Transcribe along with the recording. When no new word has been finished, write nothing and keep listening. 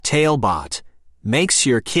Talebot makes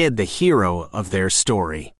your kid the hero of their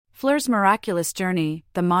story. Fleur's miraculous journey,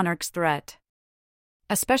 the Monarch's threat.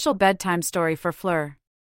 A special bedtime story for Fleur.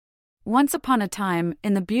 Once upon a time,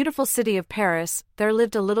 in the beautiful city of Paris, there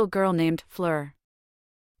lived a little girl named Fleur.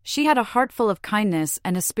 She had a heart full of kindness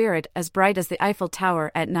and a spirit as bright as the Eiffel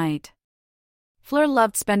Tower at night. Fleur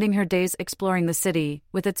loved spending her days exploring the city,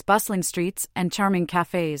 with its bustling streets and charming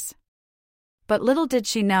cafes. But little did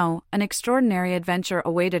she know, an extraordinary adventure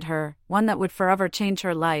awaited her, one that would forever change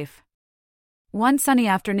her life. One sunny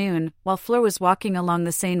afternoon, while Fleur was walking along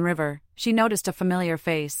the Seine River, she noticed a familiar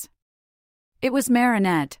face. It was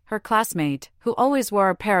Marinette, her classmate, who always wore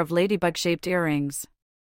a pair of ladybug-shaped earrings.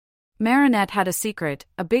 Marinette had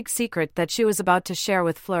a big secret that she was about to share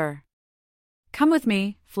with Fleur. "Come with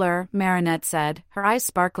me, Fleur," Marinette said, her eyes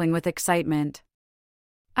sparkling with excitement.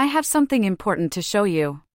 "I have something important to show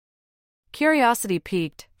you." Curiosity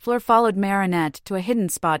piqued, Fleur followed Marinette to a hidden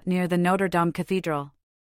spot near the Notre Dame Cathedral.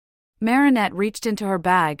 Marinette reached into her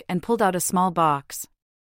bag and pulled out a small box.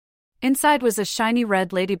 Inside was a shiny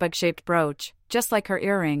red ladybug-shaped brooch, just like her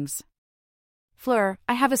earrings. "Fleur,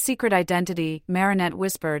 I have a secret identity," Marinette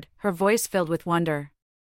whispered, her voice filled with wonder.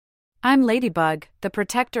 "I'm Ladybug, the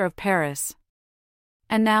protector of Paris.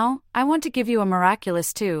 And now, I want to give you a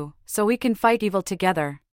miraculous too, so we can fight evil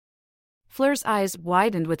together." Fleur's eyes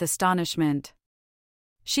widened with astonishment.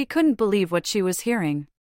 She couldn't believe what she was hearing.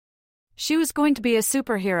 She was going to be a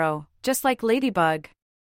superhero, just like Ladybug.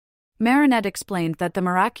 Marinette explained that the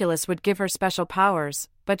Miraculous would give her special powers,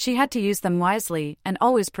 but she had to use them wisely and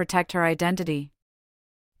always protect her identity.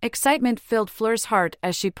 Excitement filled Fleur's heart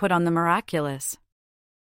as she put on the Miraculous.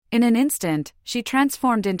 In an instant, she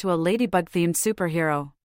transformed into a ladybug-themed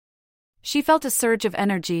superhero. She felt a surge of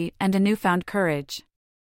energy and a newfound courage.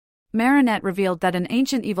 Marinette revealed that an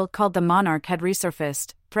ancient evil called the Monarch had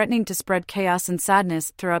resurfaced, threatening to spread chaos and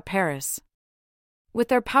sadness throughout Paris. With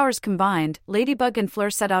their powers combined, Ladybug and Fleur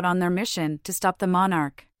set out on their mission to stop the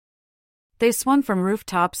Monarch. They swung from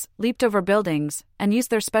rooftops, leaped over buildings, and used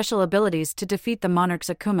their special abilities to defeat the Monarch's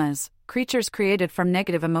Akumas, creatures created from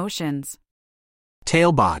negative emotions.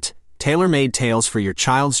 Talebot, tailor-made tales for your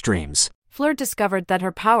child's dreams. Fleur discovered that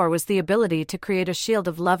her power was the ability to create a shield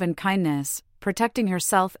of love and kindness, protecting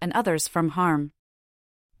herself and others from harm.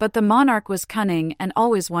 But the Monarch was cunning and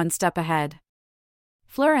always one step ahead.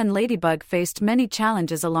 Fleur and Ladybug faced many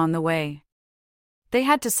challenges along the way. They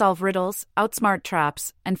had to solve riddles, outsmart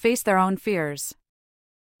traps, and face their own fears.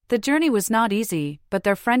 The journey was not easy, but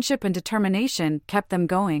their friendship and determination kept them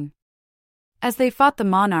going. As they fought the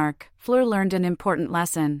Monarch, Fleur learned an important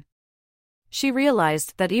lesson. She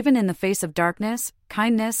realized that even in the face of darkness,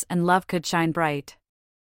 kindness and love could shine bright.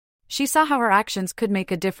 She saw how her actions could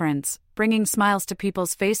make a difference, bringing smiles to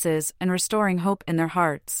people's faces and restoring hope in their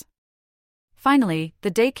hearts. Finally, the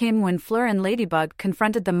day came when Fleur and Ladybug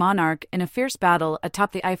confronted the Monarch in a fierce battle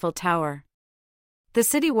atop the Eiffel Tower. The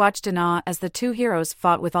city watched in awe as the two heroes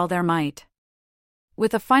fought with all their might.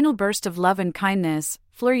 With a final burst of love and kindness,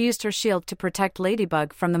 Fleur used her shield to protect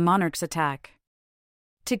Ladybug from the Monarch's attack.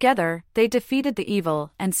 Together, they defeated the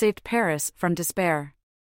evil and saved Paris from despair.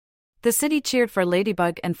 The city cheered for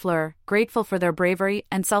Ladybug and Fleur, grateful for their bravery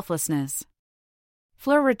and selflessness.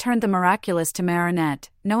 Fleur returned the Miraculous to Marinette,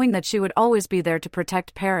 knowing that she would always be there to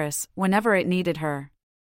protect Paris whenever it needed her.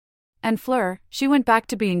 And Fleur, she went back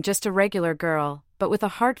to being just a regular girl, but with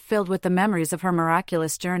a heart filled with the memories of her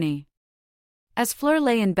miraculous journey. As Fleur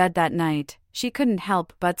lay in bed that night, she couldn't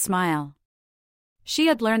help but smile. She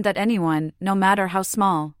had learned that anyone, no matter how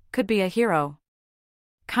small, could be a hero.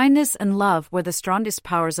 Kindness and love were the strongest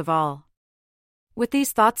powers of all. With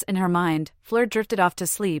these thoughts in her mind, Fleur drifted off to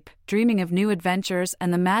sleep, dreaming of new adventures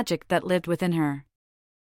and the magic that lived within her.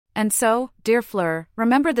 And so, dear Fleur,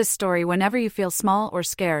 remember this story whenever you feel small or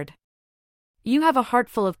scared. You have a heart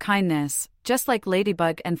full of kindness, just like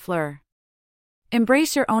Ladybug and Fleur.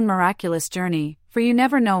 Embrace your own miraculous journey, for you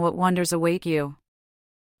never know what wonders await you.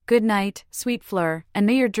 Good night, sweet Fleur, and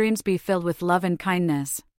may your dreams be filled with love and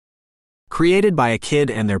kindness. Created by a kid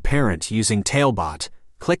and their parent using Talebot.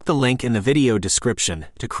 Click the link in the video description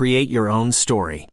to create your own story.